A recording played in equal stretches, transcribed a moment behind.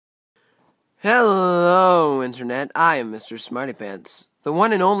Hello, Internet. I am Mr. Smarty Pants, the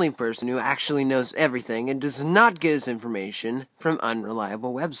one and only person who actually knows everything and does not get his information from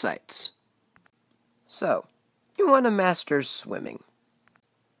unreliable websites. So, you want to master swimming.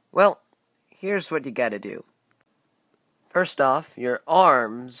 Well, here's what you gotta do. First off, your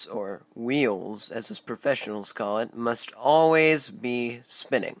arms, or wheels, as us professionals call it, must always be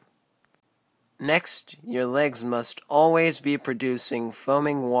spinning. Next, your legs must always be producing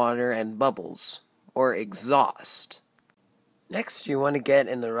foaming water and bubbles, or exhaust. Next, you want to get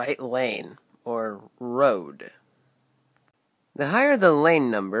in the right lane, or road. The higher the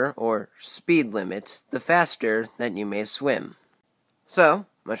lane number, or speed limit, the faster that you may swim. So,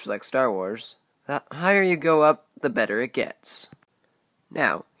 much like Star Wars, the higher you go up, the better it gets.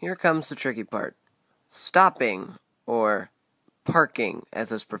 Now, here comes the tricky part. Stopping, or parking,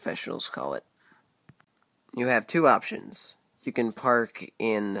 as us professionals call it. You have two options. You can park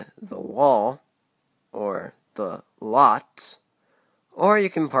in the wall, or the lot, or you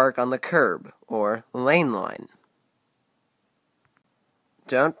can park on the curb, or lane line.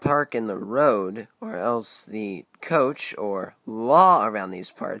 Don't park in the road, or else the coach, or law around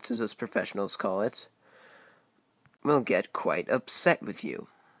these parts, as us professionals call it, will get quite upset with you.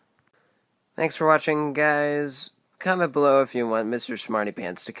 Thanks for watching, guys. Comment below if you want Mr. Smarty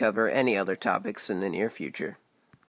Pants to cover any other topics in the near future.